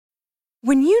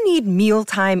When you need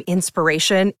mealtime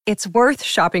inspiration, it's worth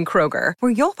shopping Kroger,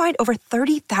 where you'll find over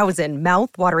 30,000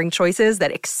 mouth-watering choices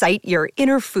that excite your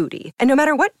inner foodie. And no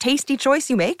matter what tasty choice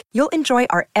you make, you'll enjoy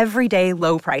our everyday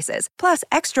low prices, plus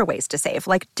extra ways to save,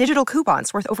 like digital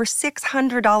coupons worth over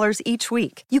 $600 each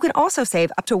week. You can also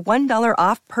save up to $1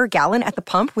 off per gallon at the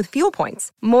pump with fuel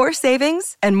points. More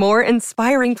savings and more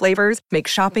inspiring flavors make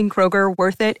shopping Kroger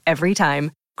worth it every time.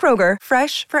 Kroger,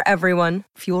 fresh for everyone.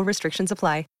 Fuel restrictions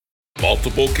apply.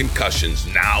 Multiple concussions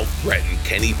now threaten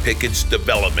Kenny Pickett's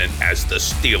development as the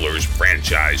Steelers'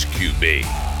 franchise QB.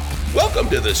 Welcome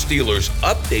to the Steelers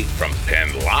Update from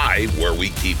Penn Live, where we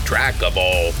keep track of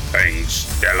all things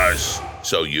Steelers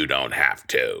so you don't have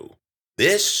to.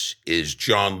 This is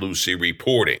John Lucy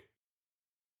reporting.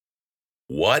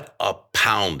 What a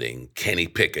pounding Kenny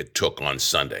Pickett took on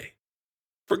Sunday.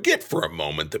 Forget for a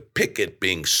moment that Pickett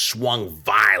being swung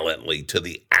violently to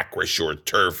the Acrisure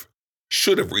turf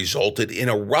should have resulted in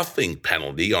a roughing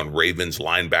penalty on Ravens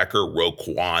linebacker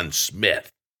Roquan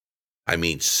Smith. I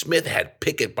mean, Smith had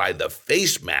Pickett by the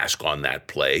face mask on that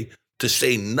play, to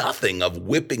say nothing of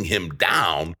whipping him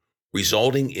down,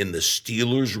 resulting in the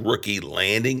Steelers rookie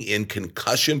landing in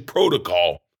concussion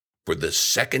protocol for the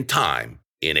second time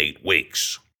in 8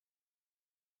 weeks.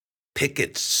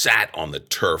 Pickett sat on the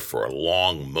turf for a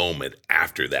long moment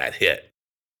after that hit,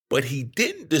 but he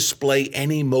didn't display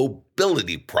any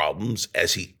mobility problems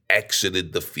as he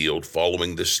exited the field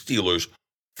following the Steelers'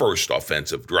 first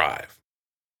offensive drive.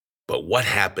 But what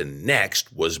happened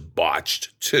next was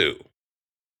botched too.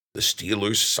 The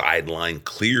Steelers sideline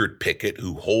cleared Pickett,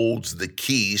 who holds the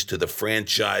keys to the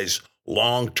franchise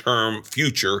long-term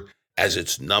future as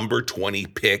its number 20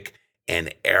 pick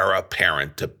and heir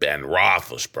apparent to Ben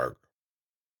Roethlisberger.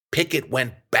 Pickett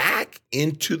went back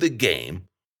into the game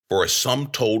for a sum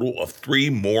total of 3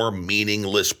 more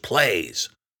meaningless plays.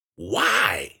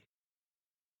 Why?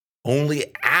 Only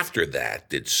after that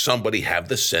did somebody have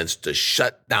the sense to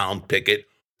shut down Pickett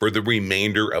for the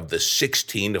remainder of the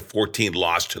 16-14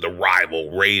 loss to the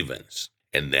rival Ravens.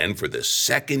 And then for the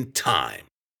second time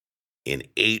in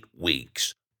 8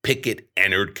 weeks, Pickett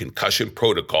entered concussion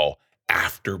protocol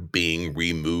after being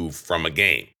removed from a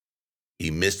game.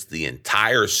 He missed the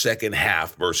entire second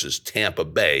half versus Tampa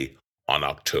Bay on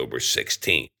October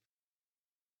 16th.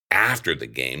 After the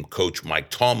game, Coach Mike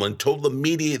Tomlin told the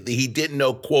media that he didn't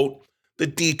know, quote, the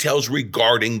details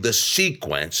regarding the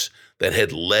sequence that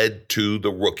had led to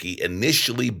the rookie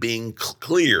initially being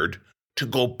cleared to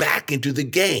go back into the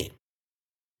game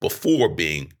before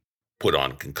being put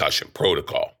on concussion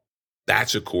protocol.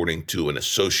 That's according to an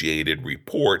Associated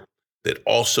report that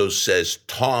also says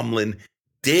Tomlin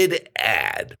did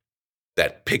add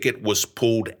that Pickett was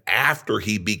pulled after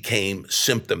he became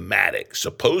symptomatic,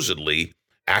 supposedly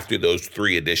after those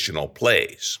 3 additional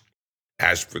plays.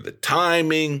 As for the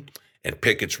timing and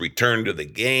Pickett's return to the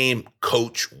game,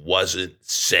 Coach wasn't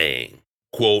saying,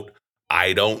 quote,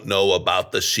 I don't know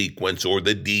about the sequence or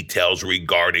the details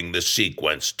regarding the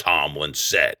sequence, Tomlin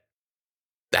said.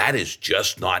 That is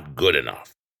just not good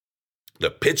enough. The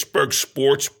Pittsburgh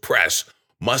sports press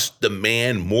must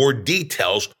demand more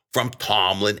details from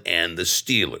Tomlin and the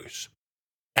Steelers.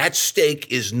 At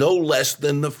stake is no less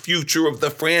than the future of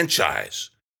the franchise,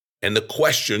 and the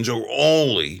questions are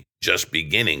only just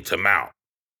beginning to mount.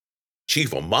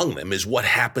 Chief among them is what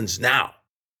happens now.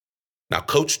 Now,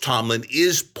 Coach Tomlin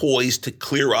is poised to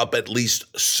clear up at least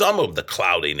some of the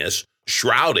cloudiness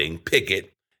shrouding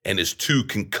Pickett and his 2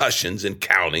 concussions and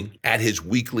counting at his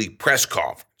weekly press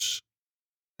conference.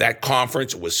 That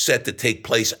conference was set to take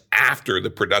place after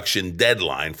the production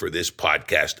deadline for this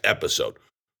podcast episode,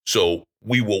 so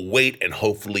we will wait and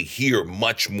hopefully hear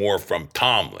much more from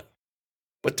Tomlin.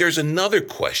 But there's another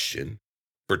question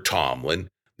for Tomlin,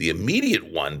 the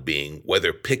immediate one being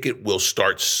whether Pickett will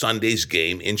start Sunday's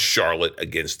game in Charlotte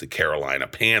against the Carolina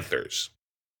Panthers.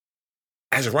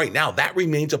 As of right now, that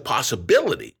remains a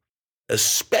possibility,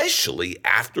 especially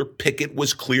after Pickett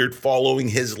was cleared following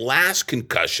his last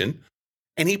concussion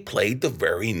and he played the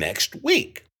very next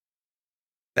week.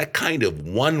 That kind of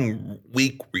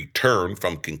 1-week return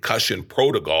from concussion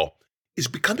protocol is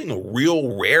becoming a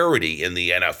real rarity in the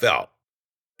NFL,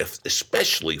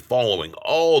 especially following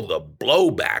all the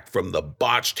blowback from the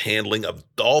botched handling of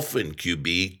Dolphin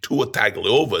QB Tua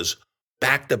Tagovailoa's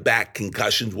back-to-back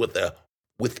concussions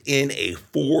within a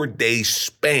 4-day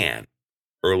span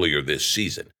earlier this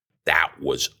season. That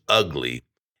was ugly.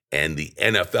 And the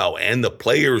NFL and the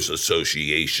Players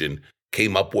Association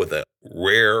came up with a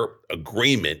rare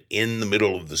agreement in the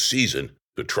middle of the season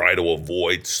to try to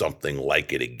avoid something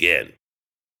like it again.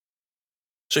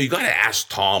 So you got to ask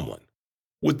Tomlin,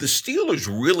 Would the Steelers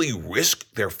really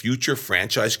risk their future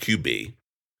franchise QB,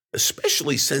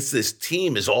 especially since this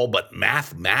team is all but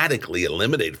mathematically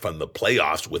eliminated from the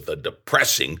playoffs with a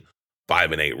depressing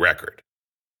 5-8 record?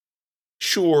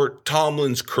 Sure,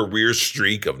 Tomlin's career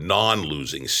streak of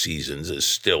non-losing seasons is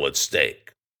still at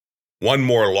stake. One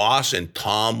more loss and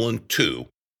Tomlin, too,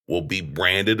 will be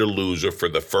branded a loser for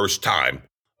the first time,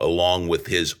 along with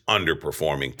his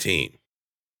underperforming team.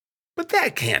 But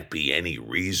that can't be any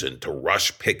reason to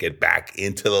rush Pickett back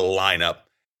into the lineup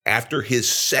after his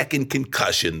second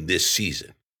concussion this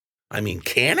season. I mean,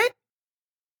 can it?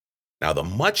 Now, the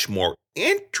much more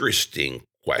interesting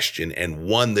question, and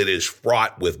one that is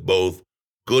fraught with both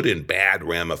good and bad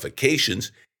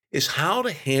ramifications, is how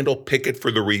to handle Pickett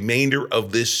for the remainder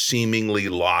of this seemingly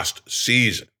lost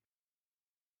season.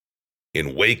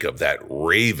 In wake of that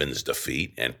Ravens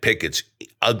defeat and Pickett's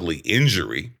ugly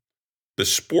injury, the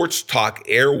Sports Talk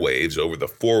airwaves over the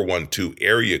 412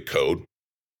 area code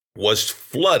was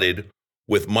flooded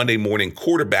with Monday morning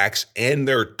quarterbacks and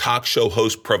their talk show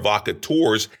host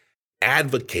provocateurs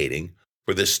advocating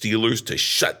for the Steelers to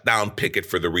shut down Pickett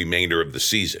for the remainder of the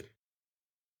season.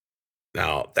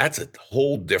 Now, that's a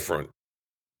whole different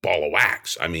ball of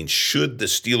wax. I mean, should the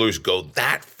Steelers go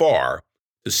that far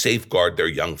to safeguard their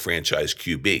young franchise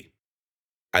QB?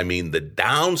 I mean, the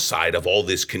downside of all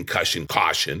this concussion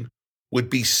caution would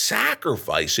be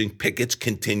sacrificing Pickett's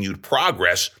continued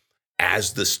progress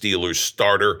as the Steelers'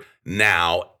 starter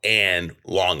now and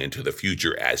long into the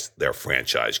future as their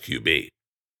franchise QB.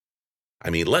 I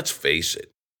mean, let's face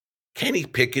it, Kenny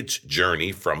Pickett's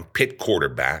journey from Pitt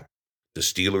quarterback, the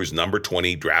Steelers' number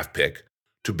 20 draft pick,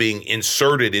 to being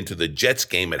inserted into the Jets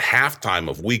game at halftime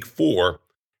of Week 4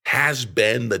 has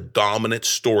been the dominant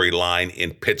storyline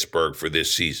in Pittsburgh for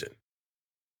this season.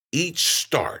 Each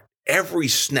start, every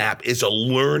snap is a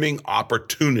learning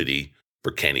opportunity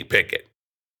for Kenny Pickett.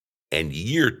 And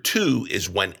year 2 is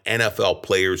when NFL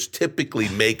players typically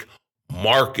make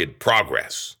marked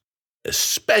progress,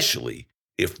 especially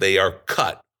if they are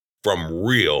cut from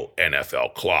real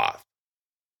NFL cloth.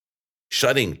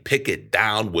 Shutting Pickett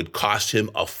down would cost him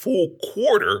a full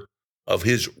quarter of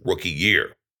his rookie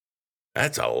year.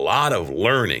 That's a lot of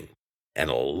learning and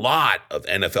a lot of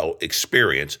NFL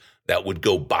experience that would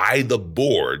go by the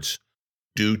boards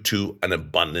due to an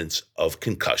abundance of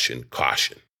concussion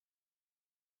caution.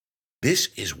 This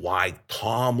is why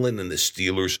Tomlin and the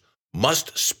Steelers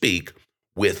must speak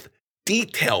with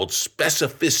detailed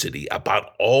specificity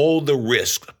about all the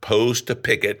risks posed to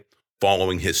Pickett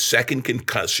following his second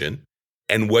concussion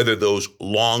and whether those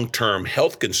long-term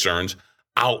health concerns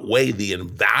outweigh the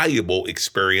invaluable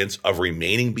experience of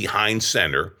remaining behind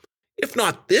center, if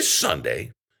not this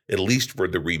Sunday, at least for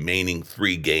the remaining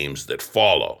 3 games that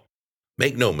follow.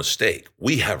 Make no mistake,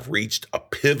 we have reached a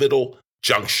pivotal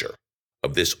juncture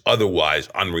of this otherwise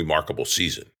unremarkable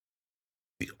season.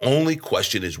 The only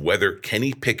question is whether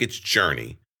Kenny Pickett's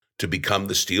journey to become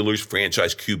the Steelers'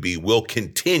 franchise QB will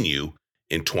continue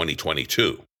in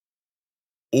 2022.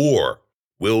 Or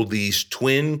will these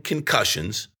twin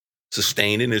concussions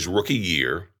sustained in his rookie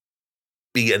year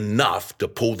be enough to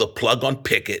pull the plug on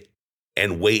Pickett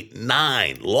and wait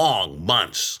 9 long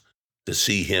months to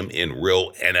see him in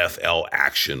real NFL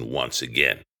action once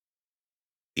again?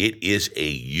 It is a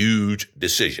huge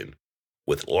decision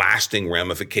with lasting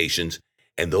ramifications,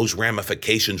 and those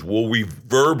ramifications will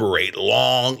reverberate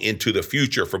long into the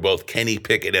future for both Kenny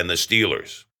Pickett and the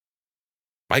Steelers.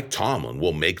 Mike Tomlin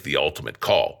will make the ultimate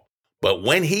call, but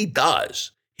when he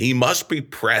does, he must be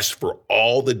pressed for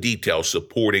all the details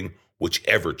supporting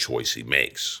whichever choice he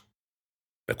makes.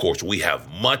 Of course, we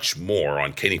have much more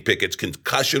on Kenny Pickett's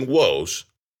concussion woes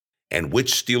and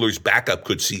which Steelers backup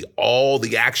could see all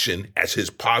the action as his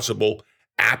possible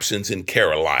absence in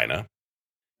Carolina.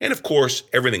 And of course,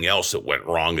 everything else that went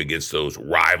wrong against those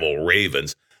rival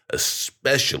Ravens,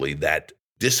 especially that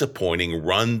disappointing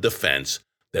run defense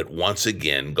that once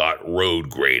again got road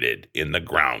graded in the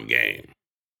ground game.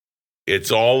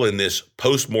 It's all in this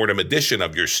post-mortem edition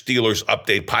of your Steelers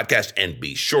Update podcast, and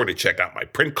be sure to check out my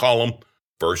print column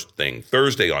first thing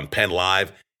Thursday on Penn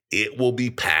Live. It will be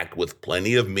packed with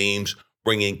plenty of memes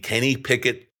bringing Kenny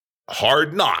Pickett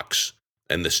hard knocks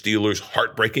and the Steelers'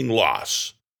 heartbreaking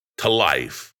loss to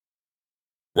life.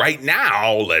 Right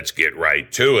now, let's get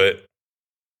right to it.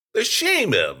 The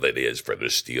shame of it is for the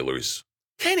Steelers,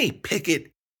 Kenny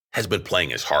Pickett has been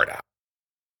playing his heart out.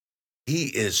 He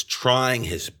is trying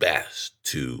his best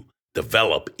to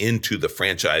develop into the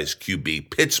franchise QB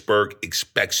Pittsburgh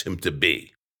expects him to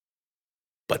be.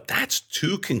 But that's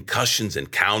 2 concussions and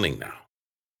counting now.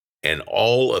 And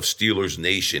all of Steelers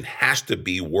Nation has to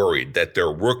be worried that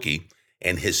their rookie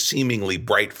and his seemingly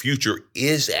bright future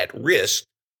is at risk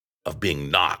of being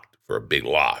knocked for a big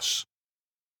loss.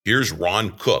 Here's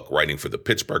Ron Cook writing for the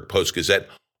Pittsburgh Post-Gazette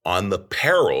on the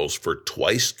perils for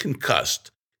twice concussed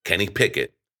Kenny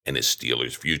Pickett and his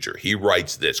Steelers' future. He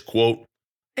writes this, quote,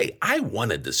 "Hey, I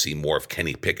wanted to see more of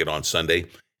Kenny Pickett on Sunday.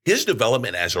 His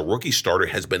development as a rookie starter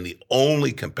has been the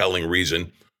only compelling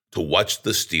reason to watch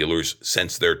the Steelers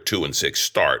since their 2-6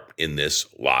 start in this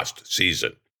lost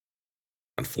season.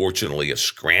 Unfortunately, a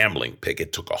scrambling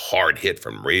Pickett took a hard hit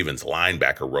from Ravens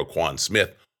linebacker Roquan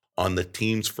Smith on the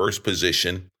team's first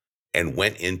position and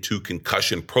went into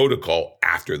concussion protocol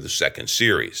after the second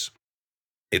series.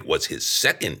 It was his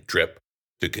second trip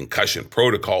to concussion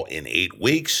protocol in 8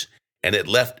 weeks, and it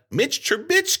left Mitch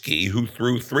Trubisky, who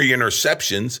threw 3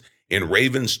 interceptions in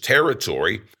Ravens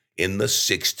territory in the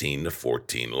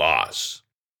 16-14 loss.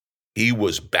 He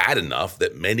was bad enough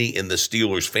that many in the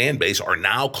Steelers fan base are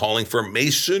now calling for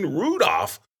Mason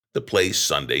Rudolph to play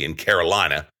Sunday in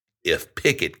Carolina if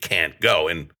Pickett can't go,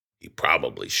 and he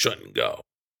probably shouldn't go.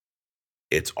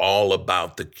 It's all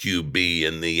about the QB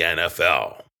in the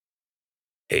NFL.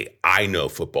 Hey, I know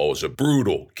football is a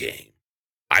brutal game.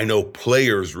 I know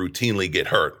players routinely get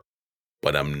hurt,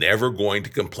 but I'm never going to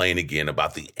complain again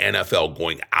about the NFL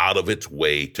going out of its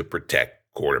way to protect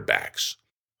quarterbacks."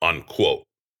 Unquote.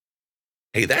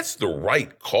 Hey, that's the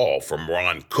right call from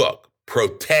Ron Cook.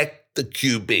 Protect the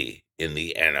QB in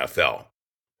the NFL.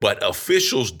 But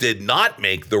officials did not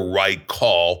make the right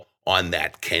call on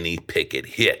that Kenny Pickett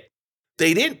hit.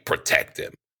 They didn't protect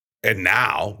him. And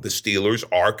now the Steelers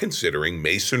are considering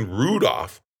Mason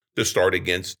Rudolph to start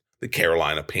against the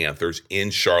Carolina Panthers in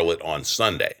Charlotte on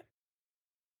Sunday.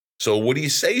 So what do you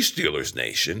say, Steelers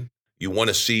Nation? You want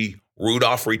to see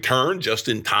Rudolph return just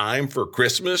in time for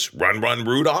Christmas? Run,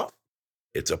 Rudolph?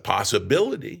 It's a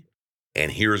possibility.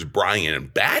 And here's Brian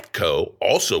Batko,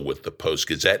 also with the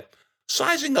Post-Gazette,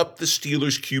 sizing up the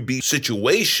Steelers QB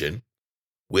situation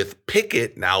with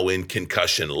Pickett now in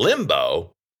concussion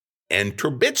limbo and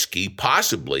Trubisky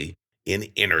possibly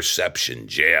in interception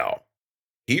jail.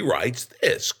 He writes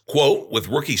this, quote, "With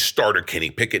rookie starter Kenny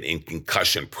Pickett in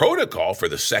concussion protocol for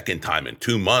the second time in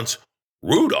 2 months,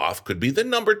 Rudolph could be the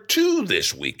number 2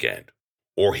 this weekend.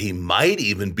 Or he might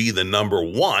even be the number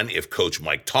 1 if Coach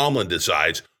Mike Tomlin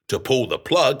decides to pull the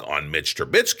plug on Mitch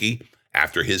Trubisky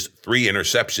after his 3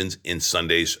 interceptions in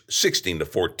Sunday's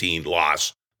 16-14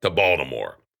 loss to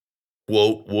Baltimore.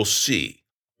 Quote, "We'll see.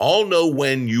 I'll know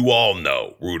when you all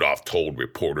know," Rudolph told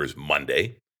reporters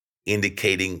Monday,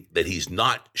 indicating that he's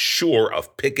not sure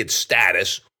of Pickett's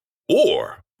status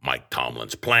or Mike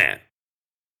Tomlin's plan.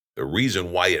 The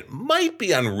reason why it might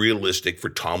be unrealistic for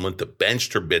Tomlin to bench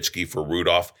Trubisky for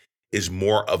Rudolph is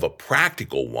more of a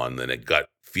practical one than a gut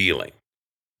feeling.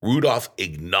 Rudolph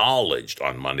acknowledged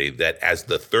on Monday that as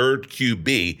the third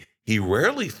QB, he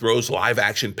rarely throws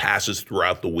live-action passes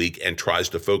throughout the week and tries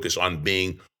to focus on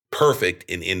being perfect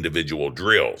in individual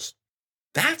drills.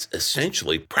 That's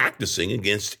essentially practicing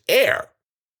against air,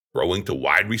 throwing to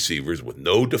wide receivers with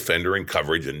no defender in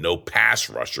coverage and no pass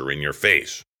rusher in your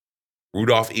face.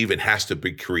 Rudolph even has to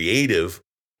be creative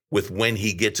with when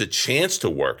he gets a chance to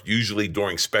work, usually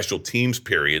during special teams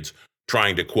periods,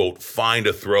 trying to, quote, "find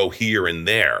a throw here and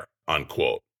there,"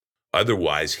 unquote.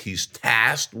 Otherwise, he's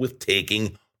tasked with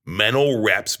taking mental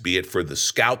reps, be it for the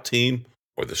scout team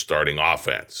or the starting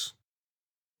offense.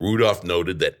 Rudolph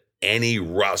noted that any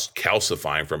rust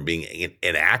calcifying from being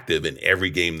inactive in every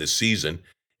game this season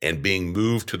and being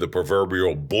moved to the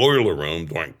proverbial boiler room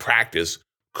during practice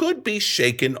could be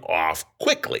shaken off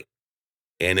quickly.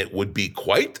 And it would be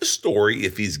quite the story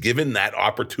if he's given that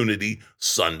opportunity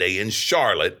Sunday in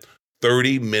Charlotte,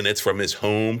 30 minutes from his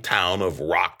hometown of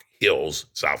Rock Hills,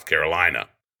 South Carolina.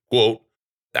 Quote,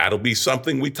 "That'll be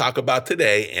something we talk about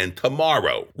today and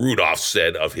tomorrow," Rudolph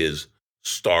said of his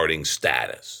starting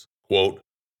status. Quote,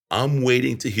 "I'm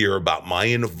waiting to hear about my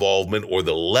involvement or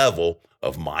the level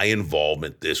of my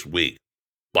involvement this week,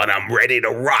 but I'm ready to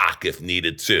rock if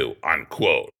needed to,"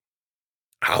 unquote.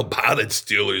 How about it,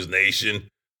 Steelers Nation?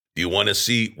 Do you want to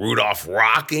see Rudolph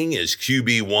rocking as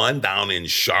QB1 down in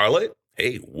Charlotte?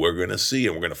 Hey, we're going to see,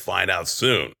 and we're going to find out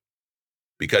soon.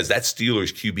 Because that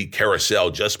Steelers QB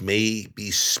carousel just may be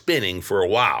spinning for a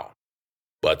while.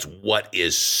 But what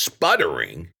is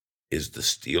sputtering is the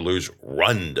Steelers'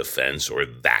 run defense, or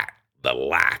the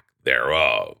lack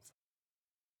thereof.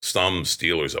 Some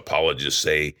Steelers apologists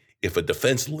say if a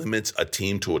defense limits a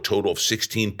team to a total of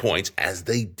 16 points, as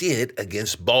they did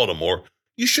against Baltimore,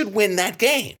 you should win that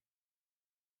game.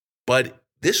 But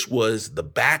this was the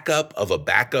backup of a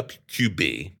backup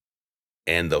QB,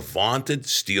 and the vaunted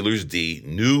Steelers D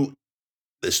knew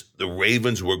the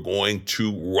Ravens were going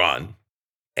to run,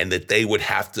 and that they would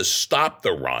have to stop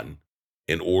the run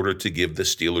in order to give the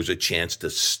Steelers a chance to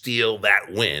steal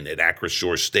that win at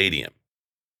Acrisure Stadium.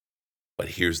 But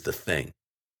here's the thing.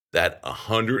 That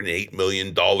 $108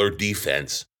 million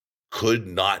defense could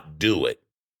not do it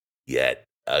yet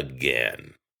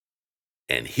again.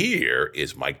 And here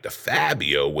is Mike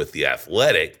DeFabio with The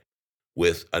Athletic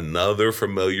with another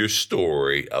familiar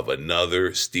story of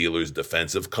another Steelers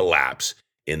defensive collapse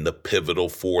in the pivotal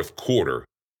fourth quarter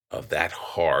of that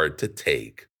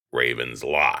hard-to-take Ravens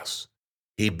loss.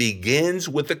 He begins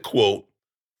with a quote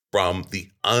from the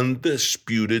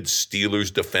undisputed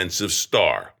Steelers defensive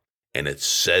star, and it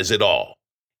says it all,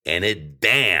 and it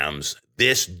damns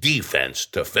this defense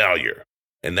to failure.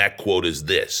 And that quote is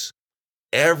this: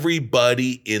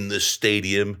 everybody in the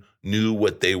stadium knew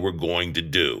what they were going to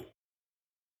do.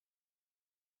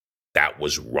 That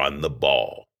was run the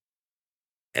ball.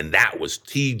 And that was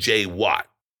T.J. Watt,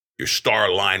 your star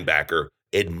linebacker,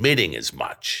 admitting as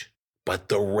much. But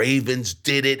the Ravens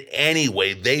did it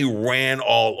anyway. They ran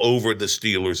all over the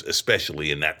Steelers,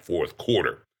 especially in that fourth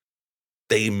quarter.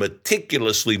 They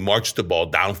meticulously marched the ball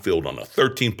downfield on a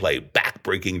 13-play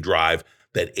back-breaking drive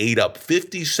that ate up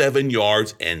 57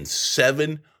 yards and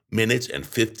 7 minutes and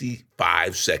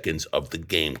 55 seconds of the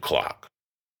game clock.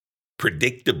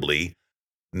 Predictably,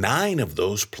 9 of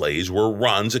those plays were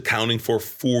runs, accounting for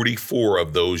 44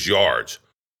 of those yards.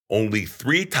 Only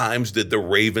 3 times did the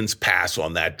Ravens pass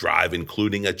on that drive,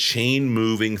 including a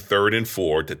chain-moving 3rd and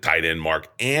 4 to tight end Mark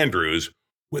Andrews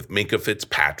with Minkah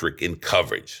Fitzpatrick in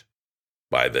coverage.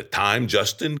 By the time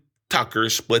Justin Tucker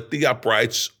split the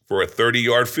uprights for a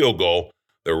 30-yard field goal,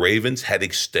 the Ravens had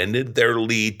extended their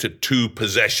lead to 2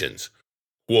 possessions.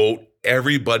 Quote,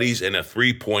 everybody's in a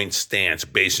 3-point stance,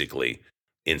 basically.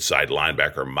 Inside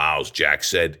linebacker Miles Jack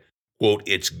said, quote,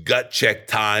 it's gut check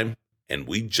time, and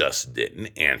we just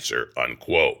didn't answer,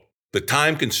 unquote. The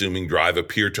time-consuming drive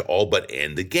appeared to all but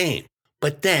end the game.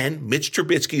 But then Mitch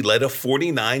Trubisky led a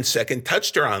 49-second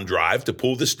touchdown drive to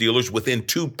pull the Steelers within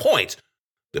 2 points.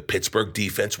 The Pittsburgh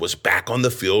defense was back on the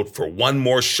field for one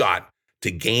more shot to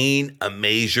gain a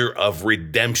measure of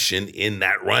redemption in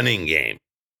that running game.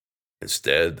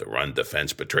 Instead, the run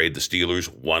defense betrayed the Steelers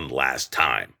one last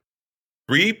time.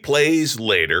 3 plays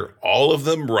later, all of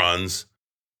them runs,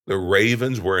 the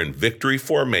Ravens were in victory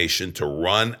formation to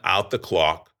run out the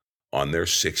clock on their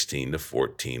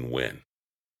 16-14 win.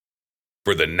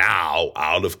 For the now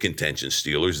out-of-contention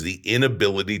Steelers, the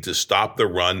inability to stop the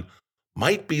run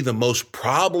might be the most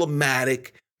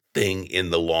problematic thing in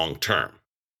the long term.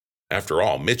 After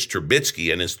all, Mitch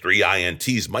Trubisky and his 3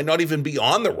 INTs might not even be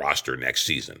on the roster next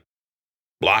season.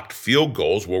 Blocked field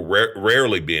goals will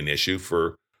rarely be an issue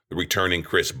for the returning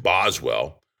Chris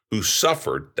Boswell, who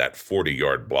suffered that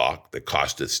 40-yard block that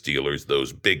cost the Steelers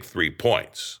those big 3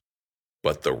 points.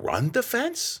 But the run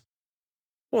defense?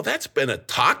 Well, that's been a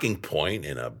talking point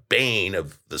and a bane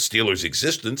of the Steelers'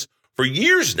 existence for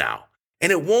years now,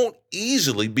 and it won't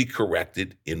easily be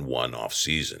corrected in one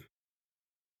offseason.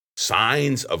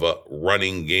 Signs of a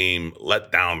running game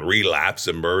letdown relapse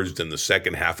emerged in the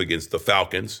second half against the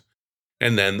Falcons,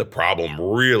 and then the problem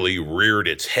really reared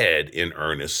its head in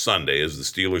earnest Sunday as the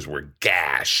Steelers were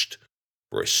gashed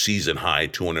for a season-high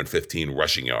 215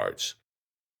 rushing yards.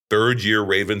 Third-year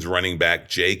Ravens running back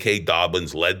J.K.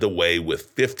 Dobbins led the way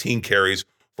with 15 carries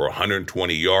for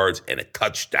 120 yards and a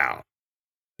touchdown.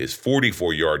 His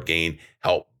 44-yard gain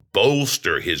helped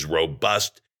bolster his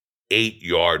robust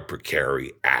 8-yard per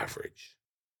carry average.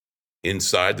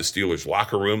 Inside the Steelers'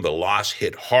 locker room, the loss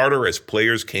hit harder as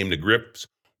players came to grips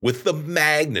with the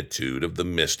magnitude of the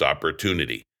missed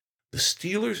opportunity. The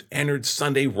Steelers entered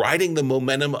Sunday riding the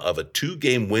momentum of a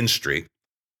 2-game win streak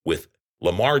with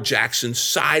Lamar Jackson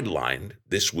sidelined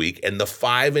this week and the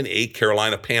 5-8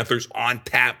 Carolina Panthers on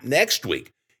tap next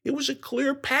week. It was a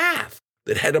clear path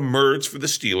that had emerged for the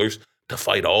Steelers to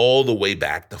fight all the way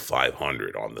back to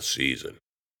 500 on the season.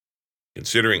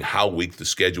 Considering how weak the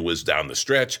schedule is down the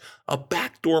stretch, a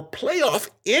backdoor playoff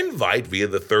invite via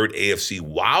the 3rd AFC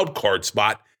wildcard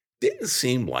spot didn't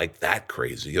seem like that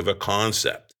crazy of a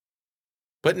concept.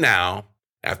 But now,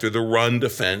 after the run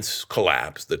defense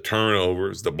collapsed, the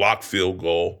turnovers, the blocked field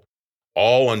goal,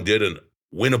 all undid a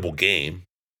winnable game,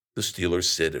 the Steelers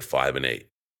sit at 5-8.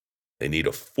 They need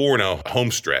a 4-0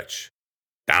 home stretch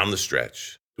down the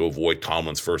stretch to avoid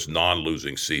Tomlin's first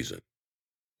non-losing season.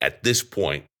 At this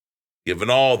point, given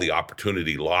all the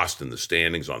opportunity lost in the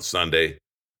standings on Sunday,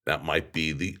 that might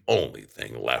be the only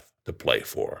thing left to play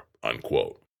for,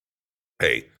 unquote.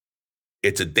 Hey,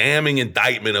 it's a damning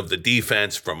indictment of the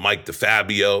defense from Mike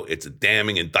DeFabio. It's a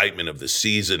damning indictment of the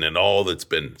season and all that's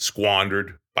been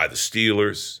squandered by the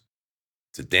Steelers.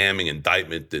 It's a damning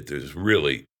indictment that there's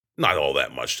really not all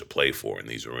that much to play for in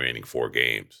these remaining 4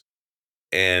 games.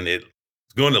 And it's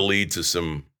going to lead to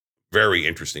some very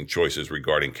interesting choices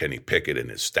regarding Kenny Pickett and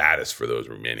his status for those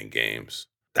remaining games.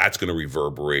 That's going to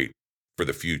reverberate for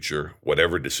the future,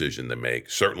 whatever decision they make.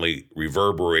 Certainly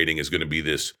reverberating is going to be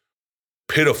this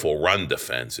pitiful run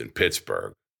defense in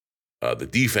Pittsburgh. The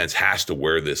defense has to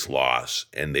wear this loss,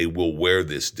 and they will wear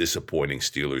this disappointing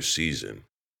Steelers season.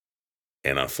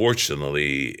 And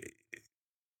unfortunately,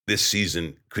 this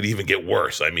season could even get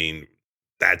worse. I mean,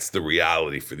 that's the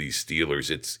reality for these Steelers.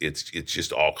 It's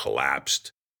just all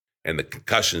collapsed. And the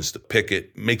concussions to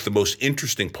Pickett make the most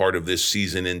interesting part of this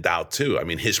season in doubt, too. I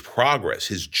mean, his progress,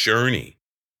 his journey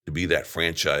to be that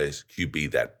franchise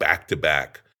QB, that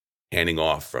back-to-back, handing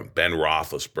off from Ben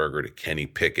Roethlisberger to Kenny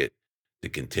Pickett, to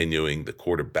continuing the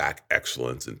quarterback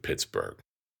excellence in Pittsburgh.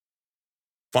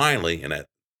 Finally, and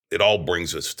it all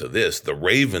brings us to this, the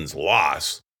Ravens'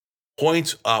 loss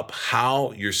points up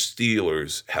how your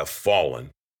Steelers have fallen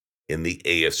in the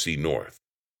AFC North,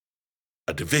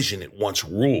 a division it once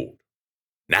ruled.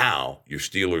 Now your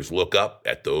Steelers look up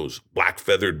at those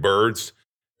black-feathered birds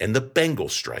and the Bengal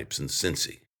stripes in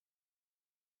Cincy.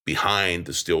 Behind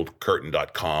the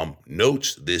SteelCurtain.com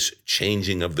notes this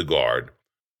changing of the guard,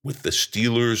 with the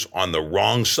Steelers on the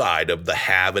wrong side of the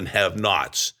have and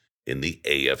have-nots in the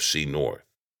AFC North.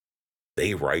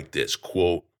 They write this,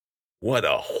 quote, "What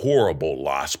a horrible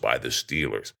loss by the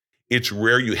Steelers. It's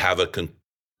rare you have a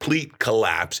complete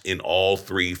collapse in all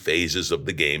 3 phases of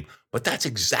the game, but that's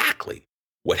exactly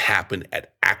what happened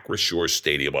at Acrisure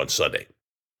Stadium on Sunday.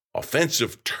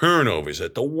 Offensive turnovers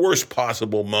at the worst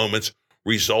possible moments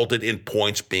resulted in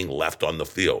points being left on the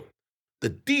field. The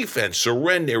defense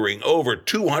surrendering over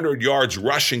 200 yards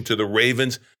rushing to the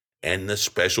Ravens, and the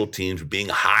special teams being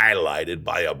highlighted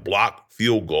by a blocked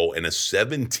field goal and a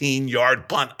 17-yard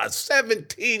punt. A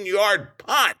 17-yard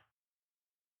punt!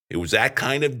 It was that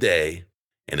kind of day,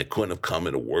 and it couldn't have come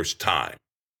at a worse time.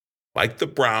 Like the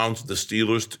Browns, the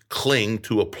Steelers cling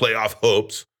to a playoff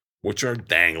hopes, which are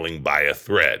dangling by a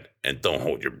thread. And don't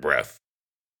hold your breath.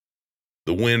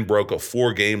 The win broke a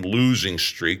 4-game losing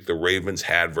streak the Ravens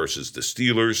had versus the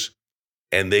Steelers,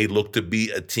 and they look to be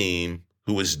a team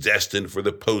who is destined for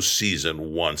the postseason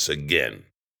once again,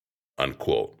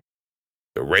 unquote.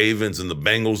 The Ravens and the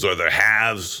Bengals are the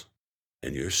haves,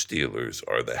 and your Steelers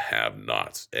are the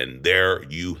have-nots. And there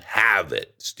you have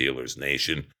it, Steelers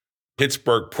Nation.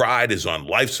 Pittsburgh pride is on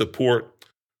life support.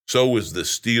 So is the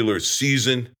Steelers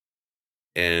season.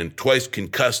 And twice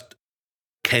concussed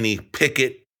Kenny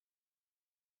Pickett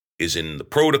is in the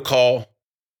protocol,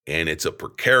 and it's a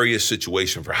precarious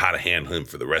situation for how to handle him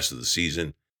for the rest of the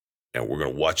season. And we're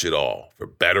going to watch it all, for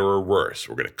better or worse.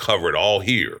 We're going to cover it all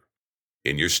here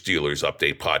in your Steelers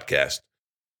Update podcast.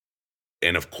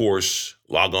 And of course,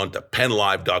 log on to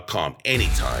PennLive.com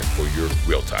anytime for your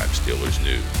real-time Steelers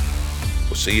news.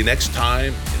 We'll see you next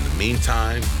time. In the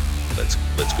meantime, let's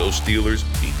go Steelers,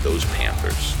 beat those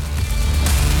Panthers.